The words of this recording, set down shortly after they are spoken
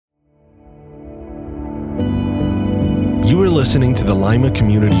You are listening to the Lima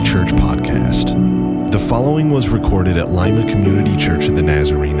Community Church podcast. The following was recorded at Lima Community Church of the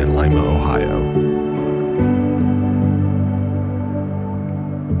Nazarene in Lima, Ohio.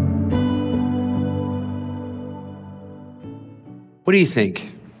 What do you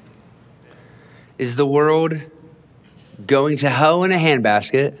think? Is the world going to hell in a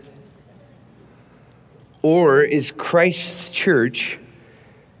handbasket? Or is Christ's church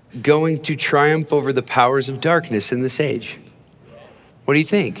going to triumph over the powers of darkness in this age? What do you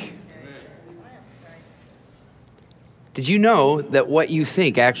think? Did you know that what you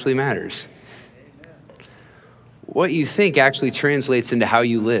think actually matters? What you think actually translates into how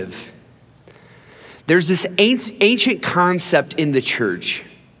you live. There's this ancient concept in the church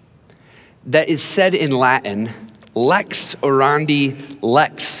that is said in Latin, lex orandi,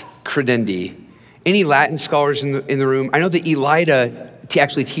 lex credendi. Any Latin scholars in the room? I know that Elida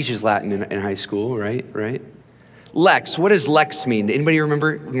actually teaches Latin in high school, right? Lex, what does lex mean? Anybody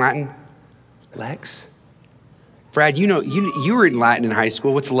remember Latin? Lex? Brad, you were in Latin in high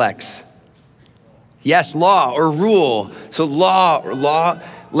school. What's lex? Yes, law or rule. So law,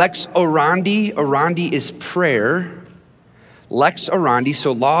 lex orandi. Orandi is prayer. Lex orandi,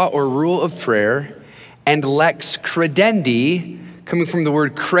 so law or rule of prayer. And lex credendi, coming from the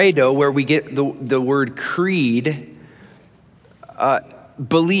word credo, where we get the word creed,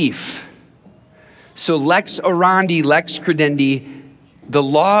 belief. So lex orandi, lex credendi, the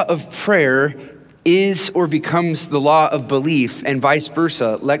law of prayer is or becomes the law of belief, and vice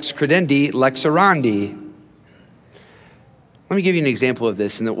versa. Lex credendi, lex orandi. Let me give you an example of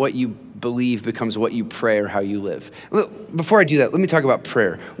this, and that what you believe becomes what you pray or how you live. Before I do that, let me talk about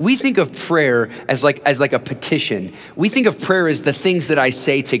prayer. We think of prayer as like a petition. We think of prayer as the things that I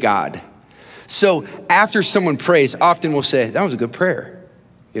say to God. So after someone prays, often we'll say, that was a good prayer,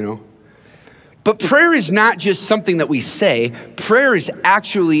 But prayer is not just something that we say. Prayer is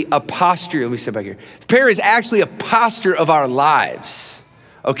actually a posture. Let me sit back here. Prayer is actually a posture of our lives,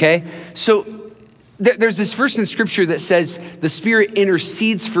 okay? So there's this verse in scripture that says the Spirit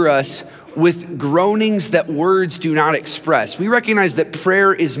intercedes for us with groanings that words do not express. We recognize that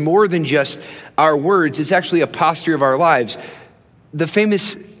prayer is more than just our words. It's actually a posture of our lives. The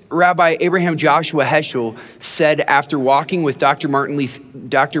famous Rabbi Abraham Joshua Heschel said after walking with Dr. Martin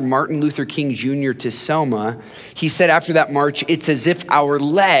Luther King Jr. to Selma, he said after that march, it's as if our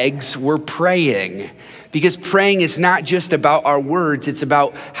legs were praying. Because praying is not just about our words, it's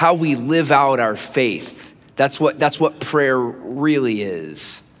about how we live out our faith. That's what prayer really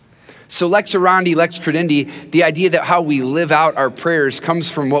is. So lex orandi, lex credendi, the idea that how we live out our prayers comes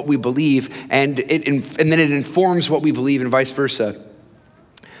from what we believe, and then it informs what we believe and vice versa.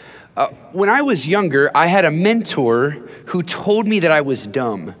 When I was younger, I had a mentor who told me that I was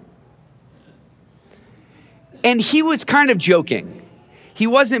dumb. And he was kind of joking. He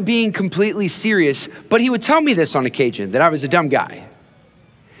wasn't being completely serious, but he would tell me this on occasion, that I was a dumb guy.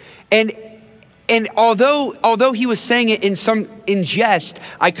 And although he was saying it in jest,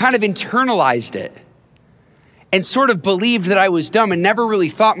 I kind of internalized it and sort of believed that I was dumb and never really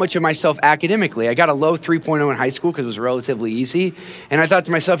thought much of myself academically. I got a low 3.0 in high school because it was relatively easy. And I thought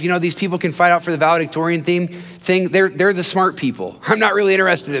to myself, these people can fight out for the valedictorian thing. They're the smart people. I'm not really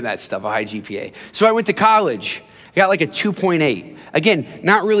interested in that stuff, a high GPA. So I went to college. I got like a 2.8. Again,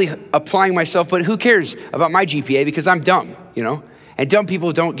 not really applying myself, but who cares about my GPA because I'm dumb, And dumb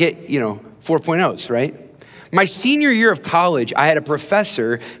people don't get, 4.0s, right? My senior year of college, I had a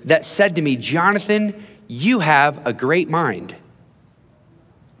professor that said to me, Jonathan, you have a great mind.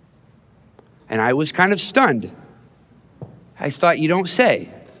 And I was kind of stunned. I thought, you don't say.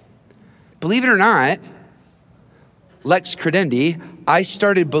 Believe it or not, lex credendi, I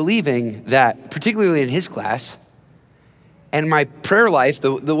started believing that, particularly in his class, and my prayer life,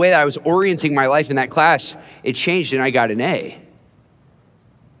 the way that I was orienting my life in that class, it changed and I got an A.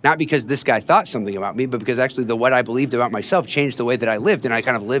 Not because this guy thought something about me, but because actually what I believed about myself changed the way that I lived, and I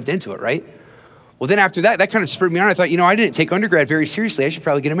kind of lived into it, right? Well, then after that kind of spurred me on. I thought, I didn't take undergrad very seriously. I should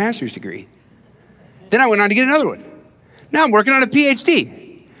probably get a master's degree. Then I went on to get another one. Now I'm working on a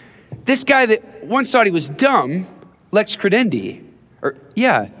PhD. This guy that once thought he was dumb, lex credendi,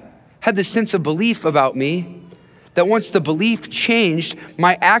 had this sense of belief about me that once the belief changed,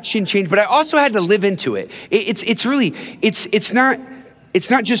 my action changed, but I also had to live into it. It's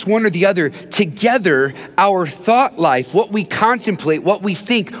not just one or the other. Together, our thought life, what we contemplate, what we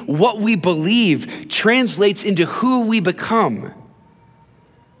think, what we believe, translates into who we become.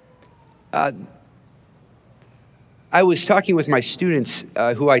 I was talking with my students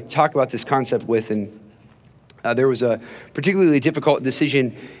who I talk about this concept with, and there was a particularly difficult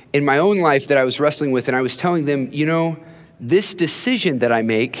decision in my own life that I was wrestling with, and I was telling them, this decision that I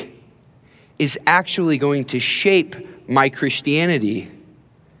make is actually going to shape my Christianity.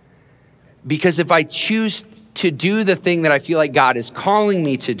 Because if I choose to do the thing that I feel like God is calling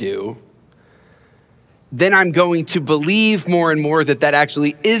me to do, then I'm going to believe more and more that that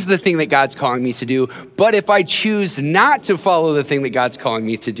actually is the thing that God's calling me to do. But if I choose not to follow the thing that God's calling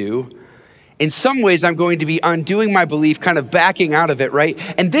me to do, in some ways I'm going to be undoing my belief, kind of backing out of it, right?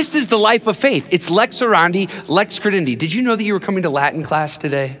 And this is the life of faith. It's lex orandi, lex credendi. Did you know that you were coming to Latin class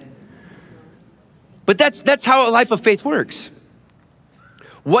today? But that's how a life of faith works.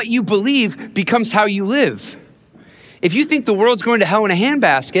 What you believe becomes how you live. If you think the world's going to hell in a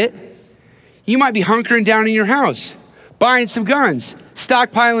handbasket, you might be hunkering down in your house, buying some guns,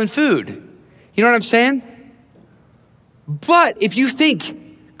 stockpiling food. You know what I'm saying? But if you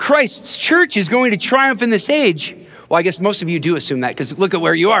think Christ's church is going to triumph in this age, well, I guess most of you do assume that, because look at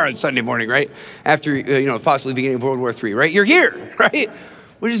where you are on Sunday morning, right? After, possibly beginning of World War III, right? You're here, right?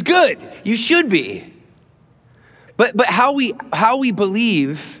 Which is good. You should be. But how we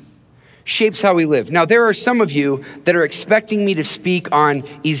believe shapes how we live. Now, there are some of you that are expecting me to speak on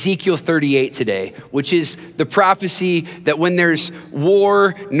Ezekiel 38 today, which is the prophecy that when there's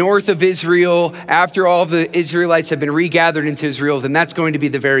war north of Israel, after all the Israelites have been regathered into Israel, then that's going to be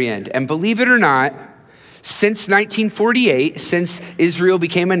the very end. And believe it or not, since 1948, since Israel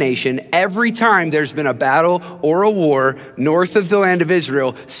became a nation, every time there's been a battle or a war north of the land of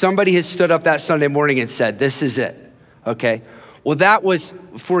Israel, somebody has stood up that Sunday morning and said, this is it, okay? Well, that was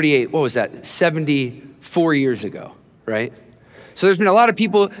 48, 74 years ago, right? So there's been a lot of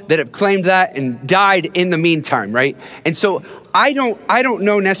people that have claimed that and died in the meantime, right? And so I don't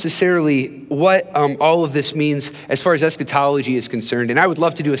know necessarily what all of this means as far as eschatology is concerned, and I would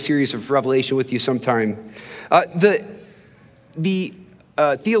love to do a series of Revelation with you sometime. The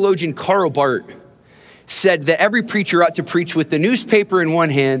theologian Karl Barth said that every preacher ought to preach with the newspaper in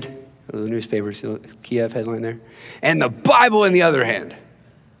one hand, the newspaper's the Kiev headline there, and the Bible in the other hand.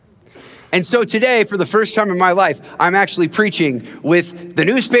 And so today, for the first time in my life, I'm actually preaching with the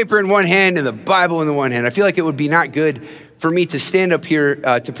newspaper in one hand and the Bible in the one hand. I feel like it would be not good for me to stand up here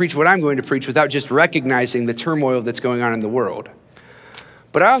to preach what I'm going to preach without just recognizing the turmoil that's going on in the world.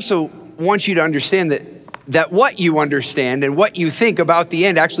 But I also want you to understand that what you understand and what you think about the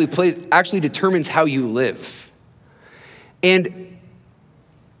end actually determines how you live. And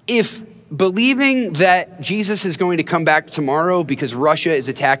if believing that Jesus is going to come back tomorrow because Russia is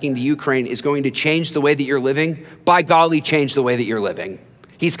attacking the Ukraine is going to change the way that you're living, by golly, change the way that you're living.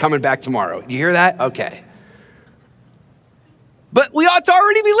 He's coming back tomorrow. You hear that? Okay. But we ought to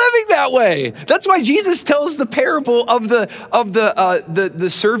already be living that way. That's why Jesus tells the parable of the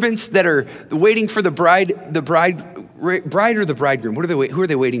servants that are waiting for the bride or the bridegroom. Who are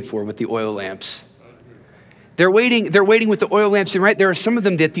they waiting for with the oil lamps? They're waiting with the oil lamps, and right, there are some of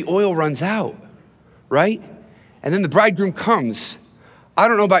them that the oil runs out, right? And then the bridegroom comes. I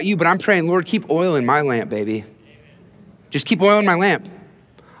don't know about you, but I'm praying, Lord, keep oil in my lamp, baby. Just keep oil in my lamp.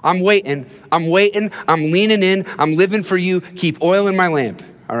 I'm waiting, I'm leaning in, I'm living for you, keep oil in my lamp,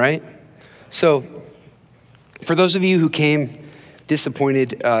 all right? So, for those of you who came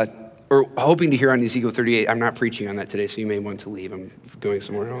disappointed or hoping to hear on Ezekiel 38, I'm not preaching on that today, so you may want to leave. I'm going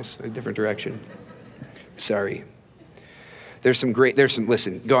somewhere else, a different direction. Sorry. Listen,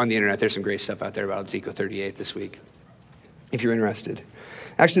 go on the internet. There's some great stuff out there about Ezekiel 38 this week, if you're interested.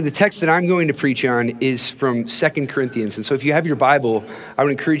 Actually, the text that I'm going to preach on is from 2 Corinthians. And so if you have your Bible, I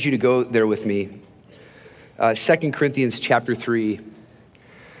would encourage you to go there with me. 2 Corinthians chapter 3.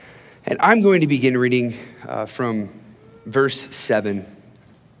 And I'm going to begin reading from verse 7.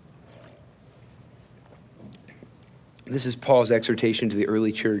 This is Paul's exhortation to the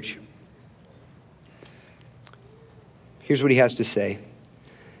early church. Here's what he has to say.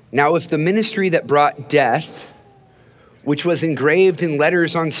 Now, if the ministry that brought death, which was engraved in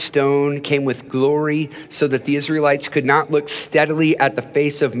letters on stone, came with glory so that the Israelites could not look steadily at the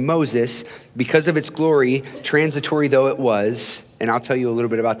face of Moses because of its glory, transitory though it was, and I'll tell you a little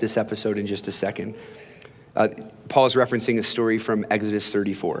bit about this episode in just a second. Paul's referencing a story from Exodus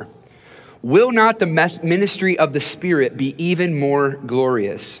 34. Will not the ministry of the Spirit be even more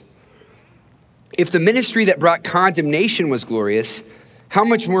glorious? If the ministry that brought condemnation was glorious, how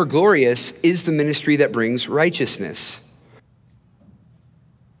much more glorious is the ministry that brings righteousness?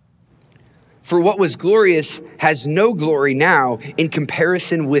 For what was glorious has no glory now in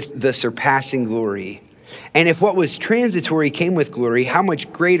comparison with the surpassing glory. And if what was transitory came with glory, how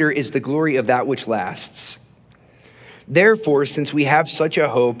much greater is the glory of that which lasts? Therefore, since we have such a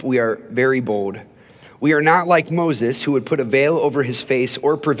hope, we are very bold. We are not like Moses, who would put a veil over his face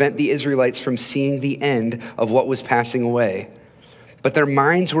or prevent the Israelites from seeing the end of what was passing away. But their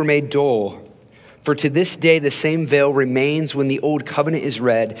minds were made dull. For to this day, the same veil remains when the old covenant is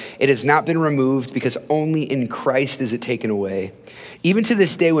read. It has not been removed because only in Christ is it taken away. Even to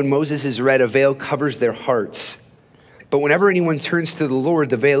this day, when Moses is read, a veil covers their hearts. But whenever anyone turns to the Lord,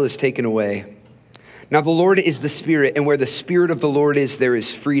 the veil is taken away. Now the Lord is the Spirit, and where the Spirit of the Lord is, there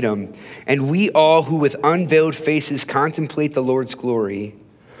is freedom. And we all who with unveiled faces contemplate the Lord's glory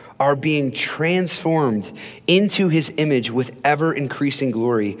are being transformed into his image with ever increasing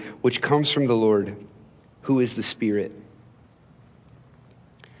glory, which comes from the Lord, who is the Spirit.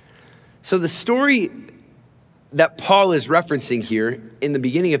 So the story that Paul is referencing here in the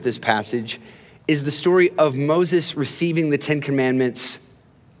beginning of this passage is the story of Moses receiving the Ten Commandments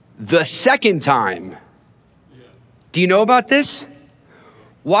the second time. Do you know about this?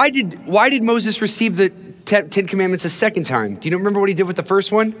 Why did Moses receive the Ten Commandments a second time? Do you remember what he did with the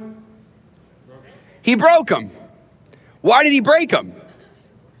first one? He broke them. Why did he break them?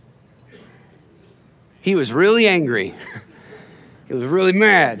 He was really angry. He was really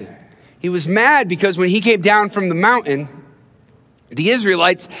mad. He was mad because when he came down from the mountain, the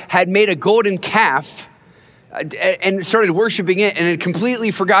Israelites had made a golden calf and started worshiping it, and had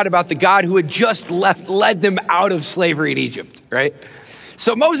completely forgot about the God who had just led them out of slavery in Egypt, right?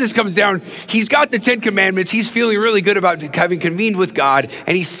 So Moses comes down, he's got the Ten Commandments, he's feeling really good about having convened with God,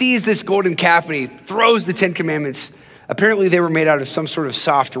 and he sees this golden calf and he throws the Ten Commandments. Apparently they were made out of some sort of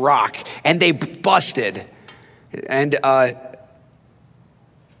soft rock, and they busted. And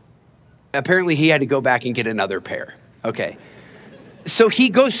apparently he had to go back and get another pair. Okay. So he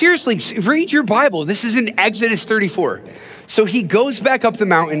goes, seriously, read your Bible. This is in Exodus 34. So he goes back up the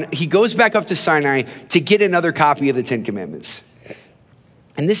mountain. He goes back up to Sinai to get another copy of the Ten Commandments.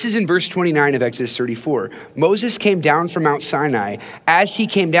 And this is in verse 29 of Exodus 34. Moses came down from Mount Sinai. As he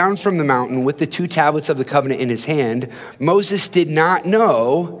came down from the mountain with the 2 tablets of the covenant in his hand, Moses did not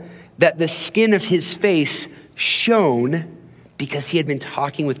know that the skin of his face shone because he had been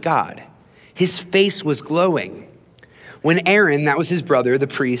talking with God. His face was glowing. When Aaron, that was his brother, the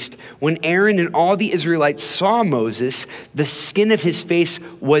priest, when Aaron and all the Israelites saw Moses, the skin of his face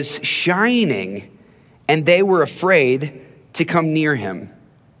was shining, and they were afraid to come near him.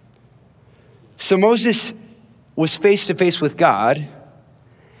 So Moses was face to face with God,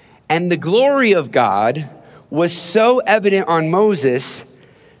 and the glory of God was so evident on Moses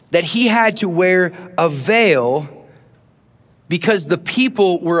that he had to wear a veil because the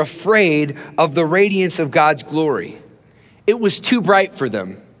people were afraid of the radiance of God's glory. It was too bright for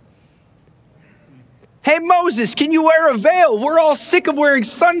them. Hey, Moses, can you wear a veil? We're all sick of wearing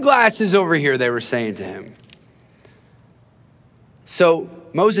sunglasses over here, they were saying to him. So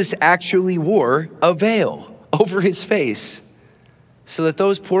Moses actually wore a veil over his face so that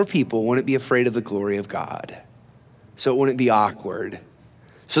those poor people wouldn't be afraid of the glory of God, so it wouldn't be awkward,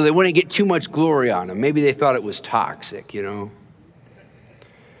 so they wouldn't get too much glory on them. Maybe they thought it was toxic, you know?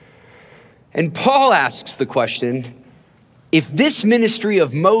 And Paul asks the question, if this ministry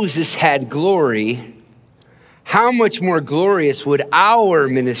of Moses had glory, how much more glorious would our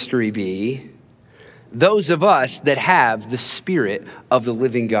ministry be, those of us that have the Spirit of the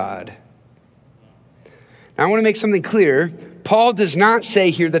living God? Now, I want to make something clear. Paul does not say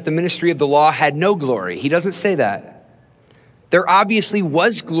here that the ministry of the law had no glory. He doesn't say that. There obviously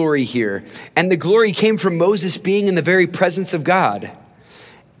was glory here, and the glory came from Moses being in the very presence of God.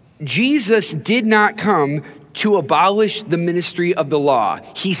 Jesus did not come to abolish the ministry of the law.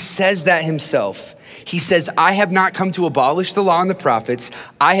 He says that himself. He says, I have not come to abolish the law and the prophets.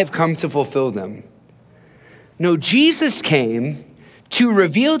 I have come to fulfill them. No, Jesus came to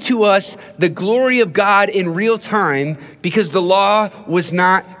reveal to us the glory of God in real time because the law was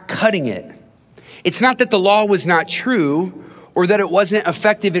not cutting it. It's not that the law was not true or that it wasn't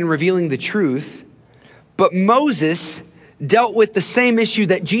effective in revealing the truth, but Moses dealt with the same issue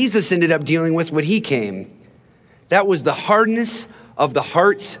that Jesus ended up dealing with when he came. That was the hardness of the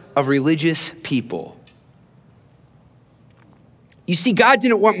hearts of religious people. You see, God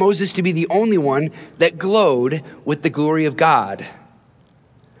didn't want Moses to be the only one that glowed with the glory of God.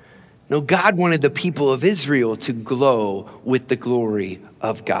 No, God wanted the people of Israel to glow with the glory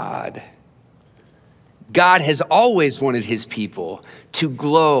of God. God has always wanted his people to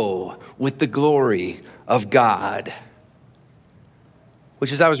glow with the glory of God.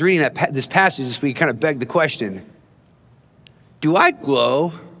 Which, as I was reading this passage this week, kind of begged the question, do I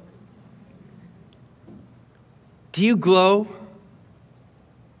glow? Do you glow?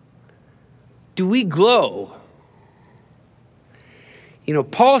 Do we glow? You know,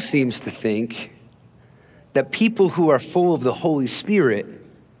 Paul seems to think that people who are full of the Holy Spirit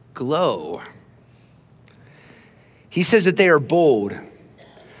glow. He says that they are bold.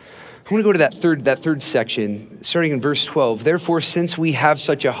 I want to go to that third section, starting in verse 12. Therefore, since we have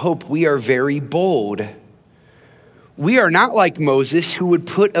such a hope, we are very bold. We are not like Moses, who would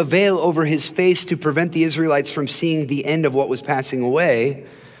put a veil over his face to prevent the Israelites from seeing the end of what was passing away.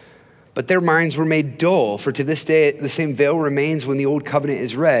 But their minds were made dull, for to this day the same veil remains when the old covenant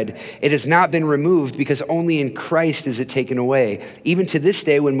is read. It has not been removed, because only in Christ is it taken away. Even to this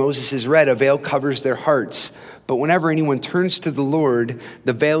day, when Moses is read, a veil covers their hearts. But whenever anyone turns to the Lord,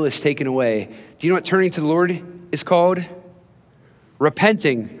 the veil is taken away. Do you know what turning to the Lord is called?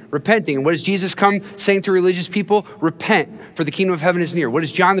 Repenting. And what does Jesus come saying to religious people? Repent, for the kingdom of heaven is near. What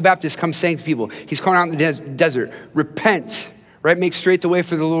does John the Baptist come saying to people? He's calling out in the desert. Repent, right? Make straight the way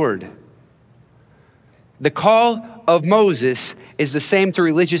for the Lord. The call of Moses is the same to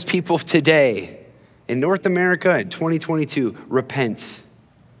religious people today in North America in 2022. Repent.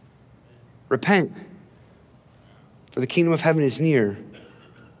 Repent, for the kingdom of heaven is near.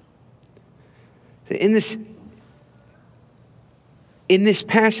 In this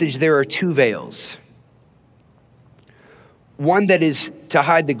passage, there are two veils. One that is to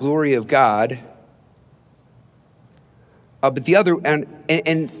hide the glory of God, but the other,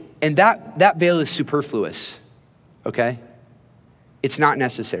 and that veil is superfluous, okay? It's not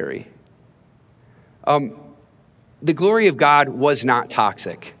necessary. The glory of God was not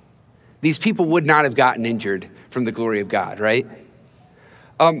toxic. These people would not have gotten injured from the glory of God, right?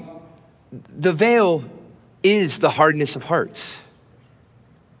 The veil is the hardness of hearts.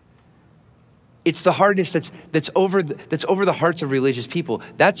 It's the hardness that's over the hearts of religious people.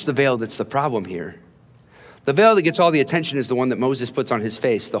 That's the veil that's the problem here. The veil that gets all the attention is the one that Moses puts on his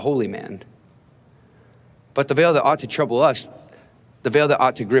face, the holy man. But the veil that ought to trouble us, the veil that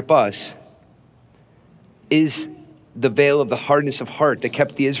ought to grip us, is the veil of the hardness of heart that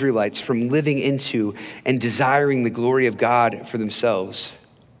kept the Israelites from living into and desiring the glory of God for themselves.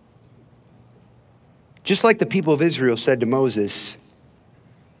 Just like the people of Israel said to Moses,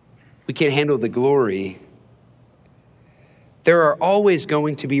 we can't handle the glory. There are always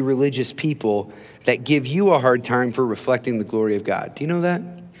going to be religious people that give you a hard time for reflecting the glory of God. Do you know that?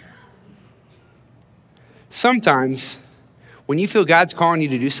 Sometimes, when you feel God's calling you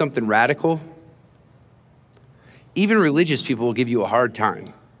to do something radical, even religious people will give you a hard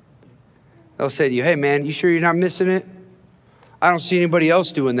time. They'll say to you, hey man, you sure you're not missing it? I don't see anybody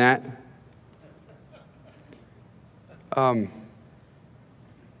else doing that.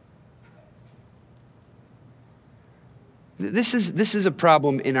 This is a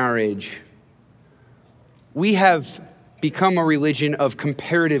problem in our age. We have become a religion of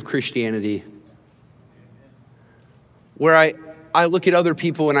comparative Christianity, where I look at other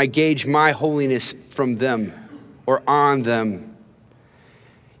people and I gauge my holiness from them or on them.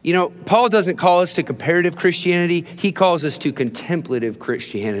 You know, Paul doesn't call us to comparative Christianity. He calls us to contemplative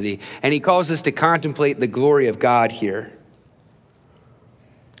Christianity, and he calls us to contemplate the glory of God here.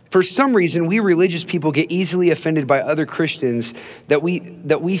 For some reason, we religious people get easily offended by other Christians that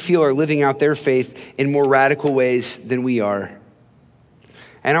we feel are living out their faith in more radical ways than we are.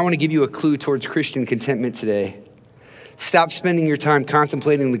 And I want to give you a clue towards Christian contentment today. Stop spending your time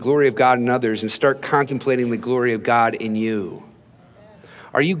contemplating the glory of God in others and start contemplating the glory of God in you.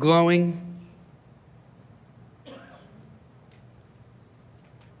 Are you glowing?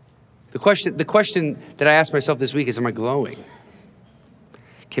 The question that I asked myself this week is, am I glowing?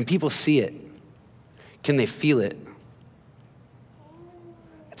 Can people see it? Can they feel it?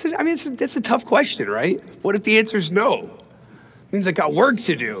 It's a tough question, right? What if the answer is no? It means I got work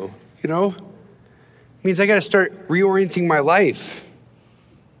to do, you know? It means I got to start reorienting my life.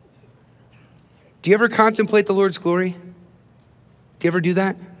 Do you ever contemplate the Lord's glory? Do you ever do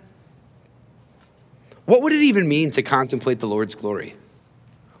that? What would it even mean to contemplate the Lord's glory?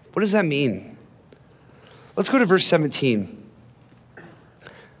 What does that mean? Let's go to verse 17.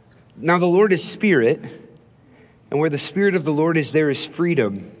 Now the Lord is spirit, and where the spirit of the Lord is, there is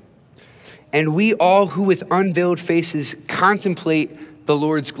freedom. And we all who with unveiled faces contemplate the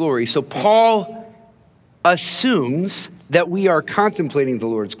Lord's glory. So Paul assumes that we are contemplating the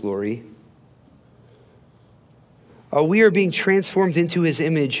Lord's glory. We are being transformed into his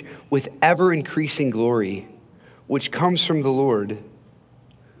image with ever-increasing glory, which comes from the Lord,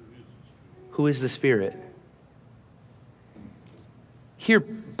 who is the Spirit. Here,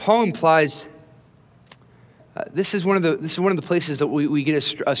 Paul implies this is one of the places that we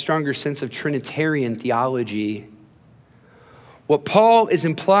get a stronger sense of Trinitarian theology. What Paul is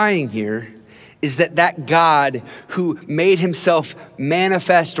implying here is that God who made himself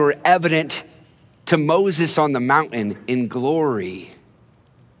manifest or evident to Moses on the mountain in glory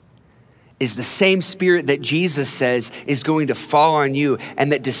is the same Spirit that Jesus says is going to fall on you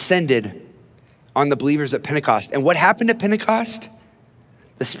and that descended on the believers at Pentecost. And what happened at Pentecost?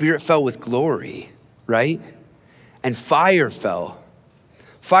 The Spirit fell with glory, right? And fire fell.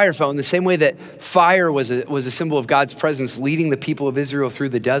 Fire fell in the same way that fire was a symbol of God's presence leading the people of Israel through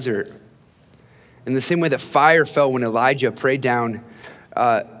the desert. In the same way that fire fell when Elijah prayed down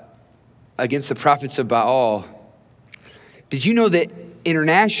against the prophets of Baal. Did you know that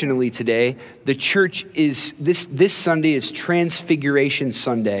internationally today, the church is, this Sunday is Transfiguration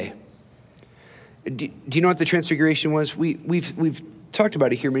Sunday? Do you know what the Transfiguration was? We've talked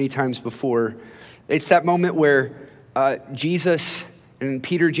about it here many times before. It's that moment where Jesus and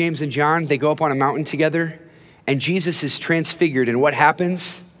Peter, James, and John, they go up on a mountain together, and Jesus is transfigured. And what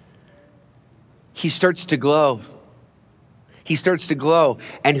happens? He starts to glow. He starts to glow.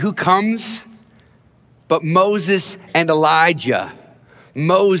 And who comes? But Moses and Elijah.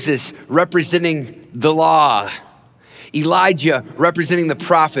 Moses representing the law. Elijah representing the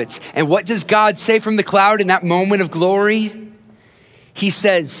prophets. And what does God say from the cloud in that moment of glory? He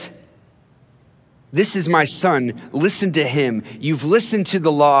says, "This is my son, listen to him. You've listened to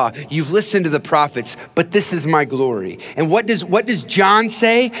the law, you've listened to the prophets, but this is my glory." And what does John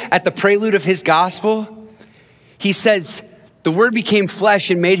say at the prelude of his gospel? He says, "The word became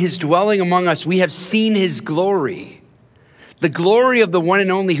flesh and made his dwelling among us. We have seen his glory. The glory of the one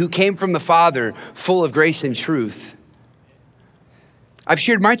and only who came from the Father, full of grace and truth." I've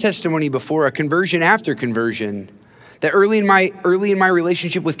shared my testimony before, a conversion after conversion. That early in my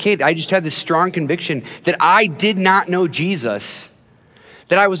relationship with Kate, I just had this strong conviction that I did not know Jesus,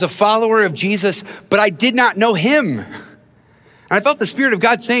 that I was a follower of Jesus, but I did not know him. And I felt the Spirit of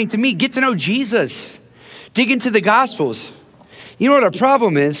God saying to me, get to know Jesus, dig into the Gospels. You know what our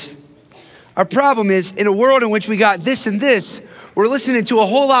problem is? Our problem is in a world in which we got this and this, we're listening to a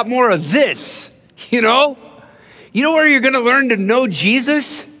whole lot more of this, you know? You know where you're gonna learn to know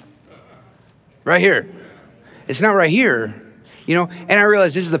Jesus? Right here. It's not right here, you know? And I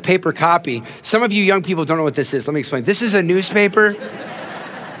realize this is a paper copy. Some of you young people don't know what this is. Let me explain. This is a newspaper.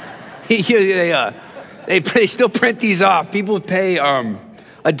 They still print these off. People pay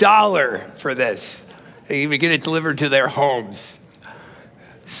 $1 for this. They even get it delivered to their homes.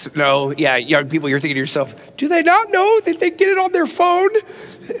 No, yeah, young people, you're thinking to yourself, do they not know that they get it on their phone?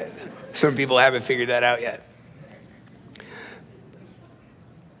 Some people haven't figured that out yet.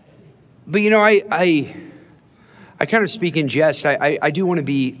 But you know, I kind of speak in jest. I do want to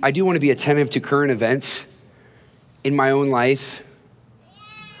be attentive to current events in my own life.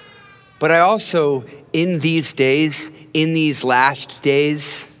 But I also, in these days, in these last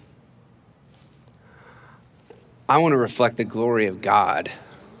days, I want to reflect the glory of God.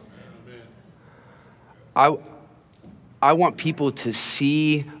 I want people to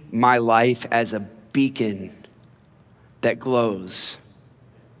see my life as a beacon that glows.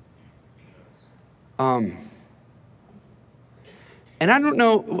 And I don't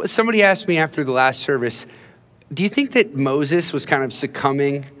know, somebody asked me after the last service, do you think that Moses was kind of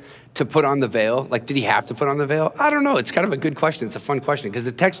succumbing to put on the veil? Like, did he have to put on the veil? I don't know. It's kind of a good question. It's a fun question because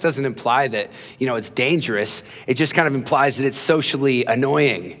the text doesn't imply that, you know, it's dangerous. It just kind of implies that it's socially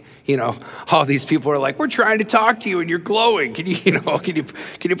annoying. You know, all these people are like, we're trying to talk to you and you're glowing. Can you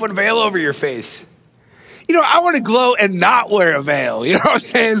put a veil over your face? You know, I want to glow and not wear a veil. You know what I'm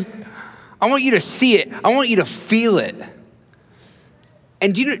saying? I want you to see it. I want you to feel it.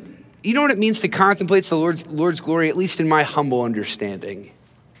 And do you know what it means to contemplate the Lord's glory, at least in my humble understanding?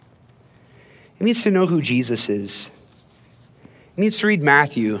 It means to know who Jesus is. It means to read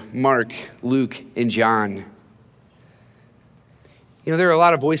Matthew, Mark, Luke, and John. You know, there are a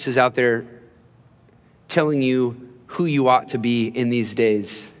lot of voices out there telling you who you ought to be in these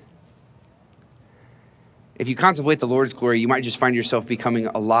days. If you contemplate the Lord's glory, you might just find yourself becoming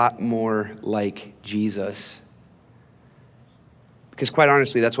a lot more like Jesus. Because quite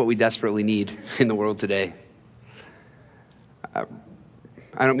honestly, that's what we desperately need in the world today. I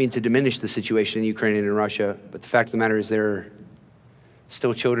don't mean to diminish the situation in Ukraine and in Russia, but the fact of the matter is there are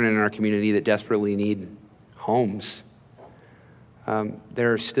still children in our community that desperately need homes.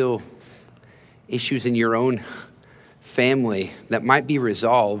 There are still issues in your own family that might be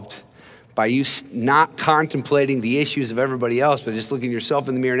resolved by you not contemplating the issues of everybody else, but just looking yourself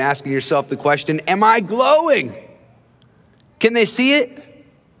in the mirror and asking yourself the question, am I glowing? Can they see it?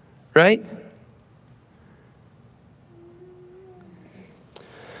 Right?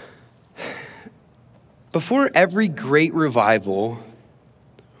 Before every great revival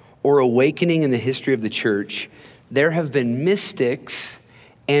or awakening in the history of the church, there have been mystics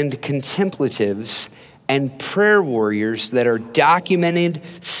and contemplatives and prayer warriors that are documented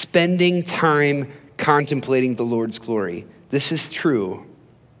spending time contemplating the Lord's glory. This is true.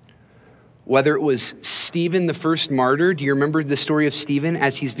 Whether it was Stephen, the first martyr, do you remember the story of Stephen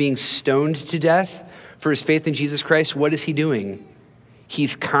as he's being stoned to death for his faith in Jesus Christ? What is he doing?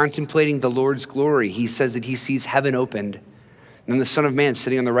 He's contemplating the Lord's glory. He says that he sees heaven opened and the Son of Man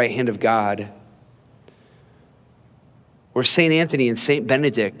sitting on the right hand of God. Or St. Anthony and St.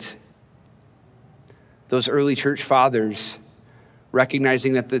 Benedict, those early church fathers,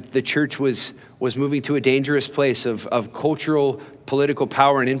 recognizing that the church was moving to a dangerous place of cultural, political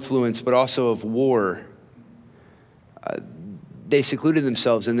power and influence, but also of war. They secluded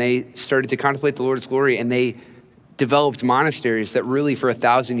themselves and they started to contemplate the Lord's glory, and they developed monasteries that really for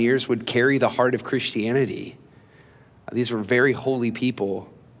 1,000 years would carry the heart of Christianity. These were very holy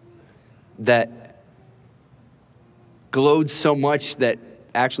people that glowed so much that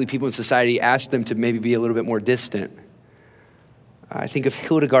actually people in society asked them to maybe be a little bit more distant. I think of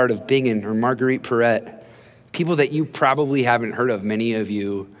Hildegard of Bingen or Marguerite Porete, people that you probably haven't heard of, many of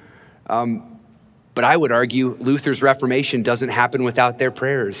you. But I would argue Luther's Reformation doesn't happen without their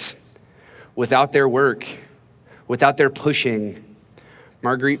prayers, without their work, without their pushing.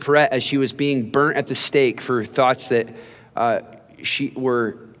 Marguerite Porete, as she was being burnt at the stake for thoughts that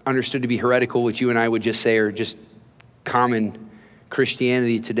were understood to be heretical, which you and I would just say are just common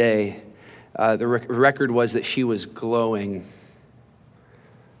Christianity today, the record was that she was glowing.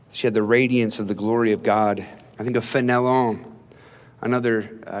 She had the radiance of the glory of God. I think of Fenelon,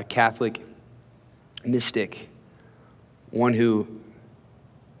 another Catholic mystic, one who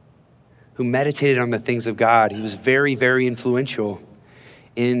meditated on the things of God. He was very, very influential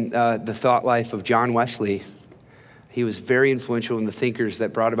in the thought life of John Wesley. He was very influential in the thinkers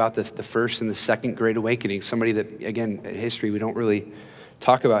that brought about the first and the second Great Awakening. Somebody that, again, in history, we don't really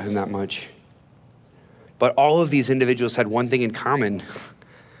talk about him that much. But all of these individuals had one thing in common.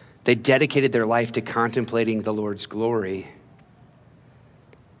 They dedicated their life to contemplating the Lord's glory.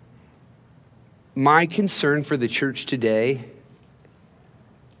 My concern for the church today,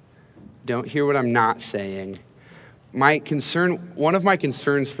 don't hear what I'm not saying. One of my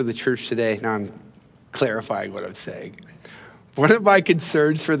concerns for the church today, now I'm clarifying what I'm saying. One of my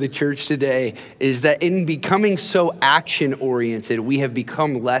concerns for the church today is that in becoming so action-oriented, we have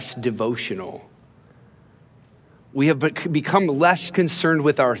become less devotional. We have become less concerned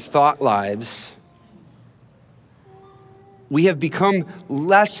with our thought lives. We have become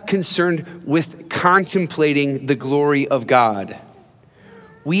less concerned with contemplating the glory of God.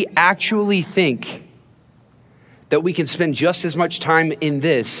 We actually think that we can spend just as much time in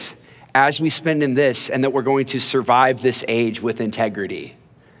this as we spend in this, and that we're going to survive this age with integrity.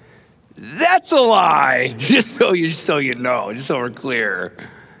 That's a lie, just so you know, just so we're clear.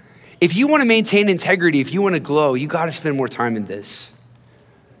 If you want to maintain integrity, if you want to glow, you got to spend more time in this.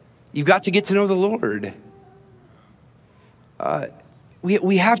 You've got to get to know the Lord.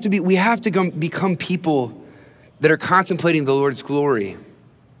 We have to become people that are contemplating the Lord's glory.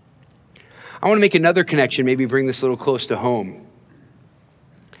 I want to make another connection, maybe bring this a little close to home.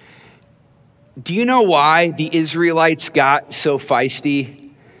 Do you know why the Israelites got so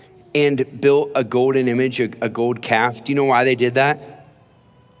feisty and built a golden image, a gold calf? Do you know why they did that?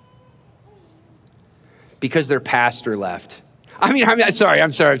 Because their pastor left. I'm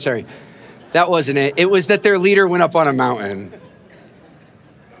sorry. That wasn't it. It was that their leader went up on a mountain.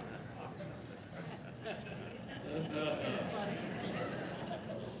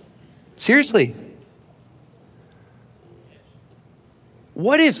 Seriously.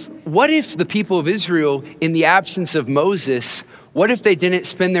 What if the people of Israel, in the absence of Moses, what if they didn't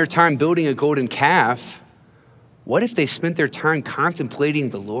spend their time building a golden calf? What if they spent their time contemplating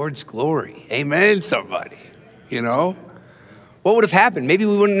the Lord's glory? Amen, somebody. You know? What would have happened? Maybe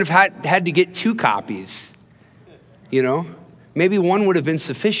we wouldn't have had to get 2 copies. You know? Maybe one would have been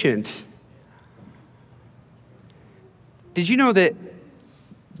sufficient. Did you know that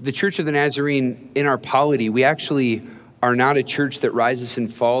the Church of the Nazarene, in our polity, we actually are not a church that rises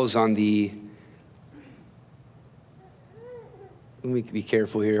and falls on let me be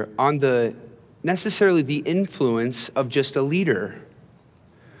careful here, on necessarily the influence of just a leader.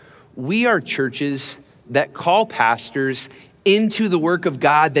 We are churches that call pastors into the work of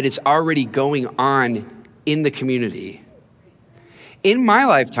God that is already going on in the community. In my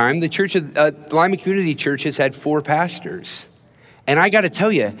lifetime, the church of Lima Community Church has had 4 pastors. And I got to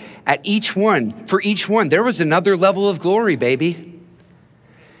tell you, for each one, there was another level of glory, baby.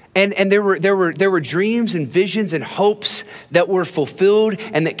 And there were dreams and visions and hopes that were fulfilled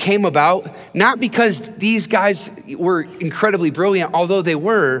and that came about, not because these guys were incredibly brilliant, although they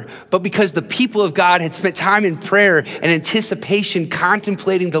were, but because the people of God had spent time in prayer and anticipation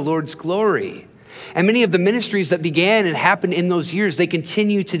contemplating the Lord's glory. And many of the ministries that began and happened in those years, they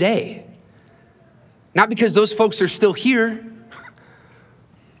continue today. Not because those folks are still here,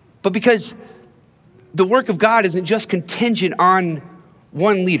 but because the work of God isn't just contingent on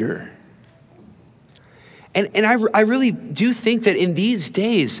one leader. And I really do think that in these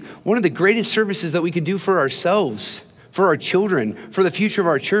days, one of the greatest services that we could do for ourselves, for our children, for the future of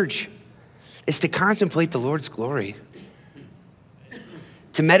our church, is to contemplate the Lord's glory,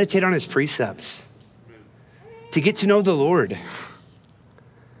 to meditate on his precepts, to get to know the Lord.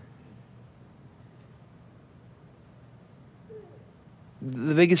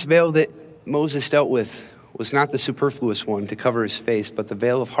 The biggest veil that Moses dealt with was not the superfluous one to cover his face, but the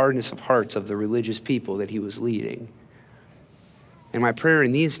veil of hardness of hearts of the religious people that he was leading. And my prayer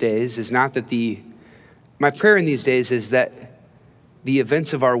in these days is that the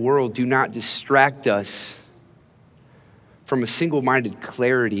events of our world do not distract us from a single-minded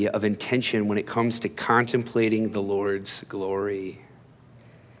clarity of intention when it comes to contemplating the Lord's glory.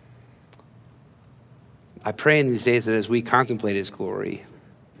 I pray in these days that as we contemplate his glory,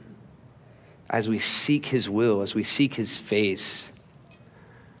 as we seek his will, as we seek his face,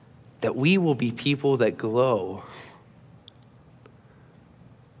 that we will be people that glow,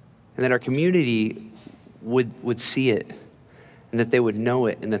 and that our community would see it, and that they would know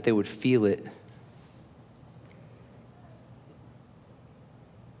it, and that they would feel it.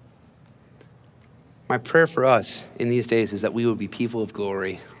 My prayer for us in these days is that we will be people of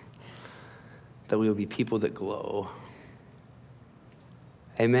glory, that we will be people that glow.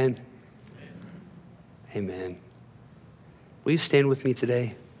 Amen. Amen. Will you stand with me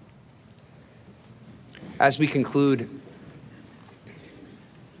today? As we conclude,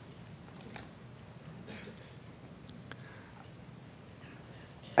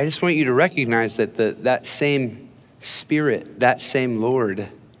 I just want you to recognize that that same Spirit, that same Lord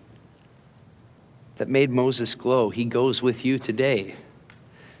that made Moses glow, he goes with you today.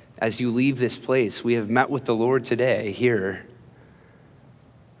 As you leave this place, we have met with the Lord today here.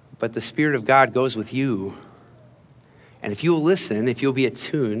 But the Spirit of God goes with you. And if you'll listen, if you'll be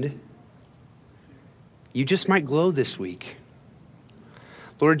attuned, you just might glow this week.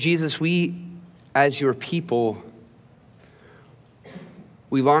 Lord Jesus, we, as your people,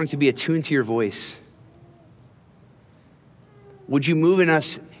 we long to be attuned to your voice. Would you move in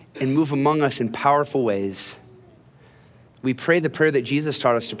us and move among us in powerful ways? We pray the prayer that Jesus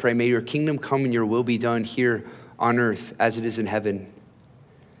taught us to pray. May your kingdom come and your will be done here on earth as it is in heaven.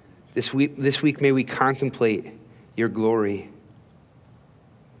 This week, may we contemplate your glory.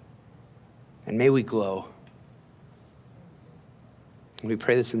 And may we glow. And we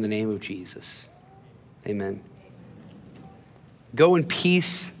pray this in the name of Jesus. Amen. Go in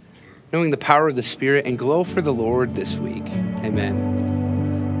peace, knowing the power of the Spirit, and glow for the Lord this week. Amen.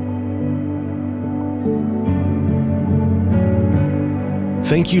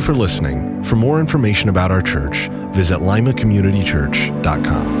 Thank you for listening. For more information about our church, visit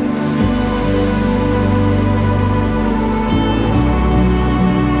limacommunitychurch.com.